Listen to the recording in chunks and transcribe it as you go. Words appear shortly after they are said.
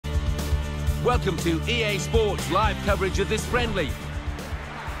Welcome to EA Sports live coverage of this friendly.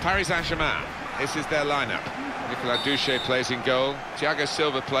 Paris Saint-Germain, this is their lineup. Nicolas Duché plays in goal. Thiago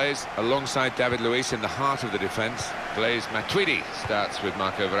Silva plays alongside David Luiz in the heart of the defence. Blaise Matuidi starts with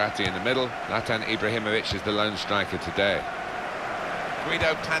Marco Verratti in the middle. Zlatan Ibrahimovic is the lone striker today.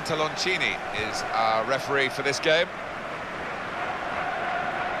 Guido Pantaloncini is our referee for this game.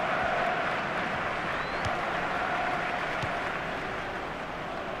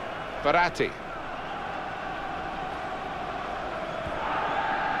 Verratti.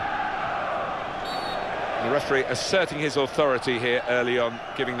 The referee asserting his authority here early on,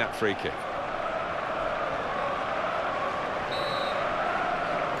 giving that free kick.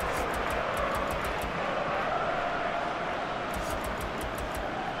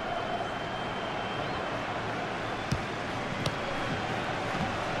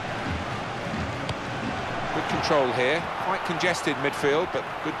 Good control here, quite congested midfield, but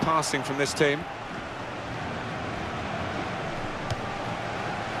good passing from this team.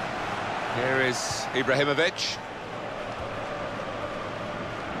 Here is Ibrahimovic.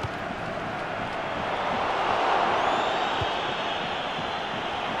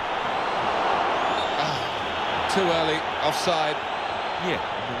 Too early, offside. Yeah,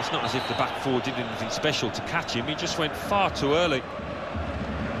 I mean, it's not as if the back four did anything special to catch him, he just went far too early.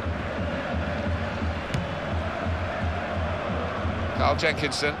 Carl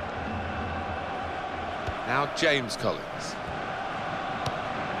Jenkinson. Now James Collins.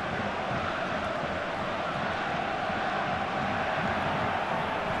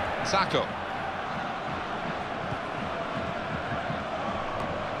 Sacco.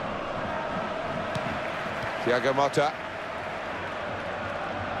 Thiago Motta.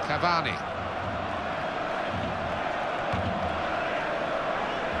 Cavani.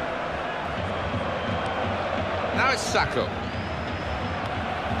 Now it's Sacco.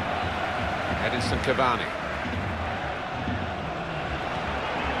 Edinson Cavani.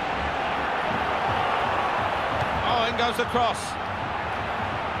 Oh, in goes the cross.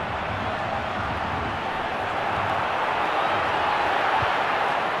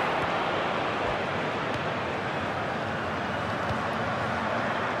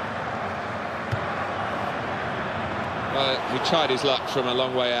 Well, he tried his luck from a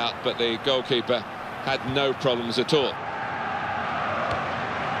long way out, but the goalkeeper had no problems at all.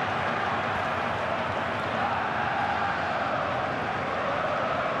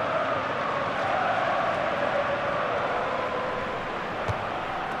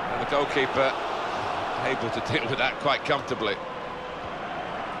 And the goalkeeper able to deal with that quite comfortably.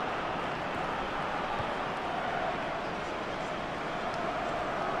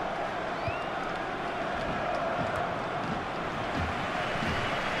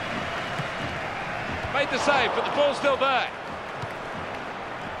 Made the save, but the ball's still there.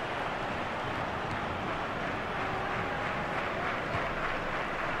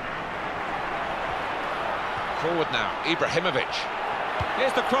 Forward now, Ibrahimovic.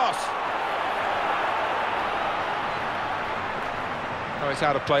 Here's the cross. Oh, it's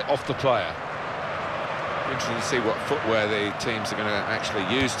out of play, off the player. Interesting to see what footwear the teams are going to actually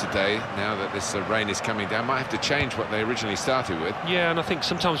use today now that this rain is coming down. Might have to change what they originally started with. Yeah, and I think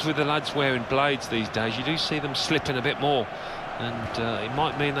sometimes with the lads wearing blades these days, you do see them slipping a bit more. And it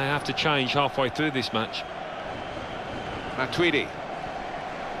might mean they have to change halfway through this match. Matuidi.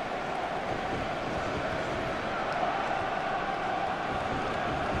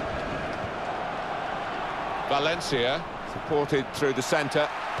 Valencia, supported through the centre.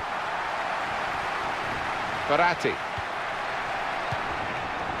 Verratti.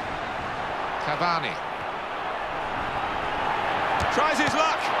 Cavani. Tries his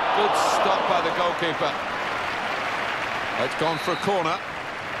luck. Good stop by the goalkeeper. It's gone for a corner.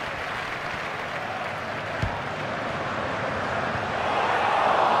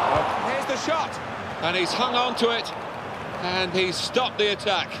 Well, here's the shot. And he's hung on to it. And he's stopped the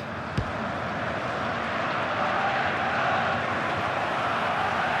attack.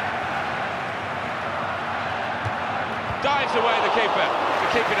 Dives away the keeper to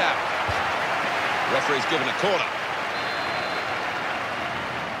keep it out. Referee's given a corner.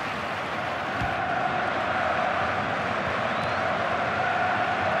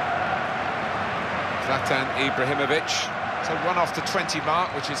 Zlatan Ibrahimovic. It's a run off the 20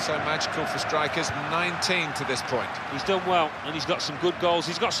 mark, which is so magical for strikers. 19 to this point. He's done well, and he's got some good goals.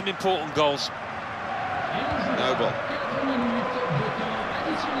 He's got some important goals. Noble.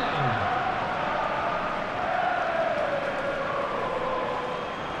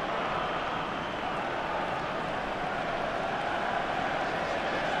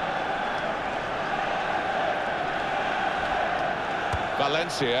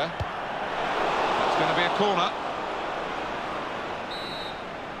 Valencia. going to be a corner.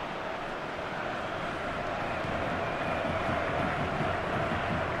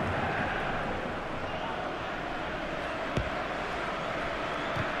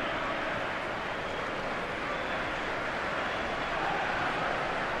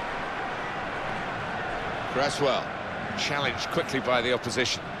 Cresswell, challenged quickly by the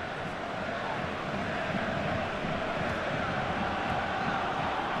opposition.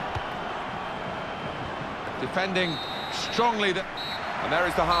 Defending strongly, and there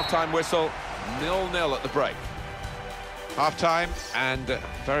is the half-time whistle, 0-0 at the break. Half-time, and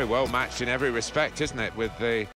very well matched in every respect, isn't it, with the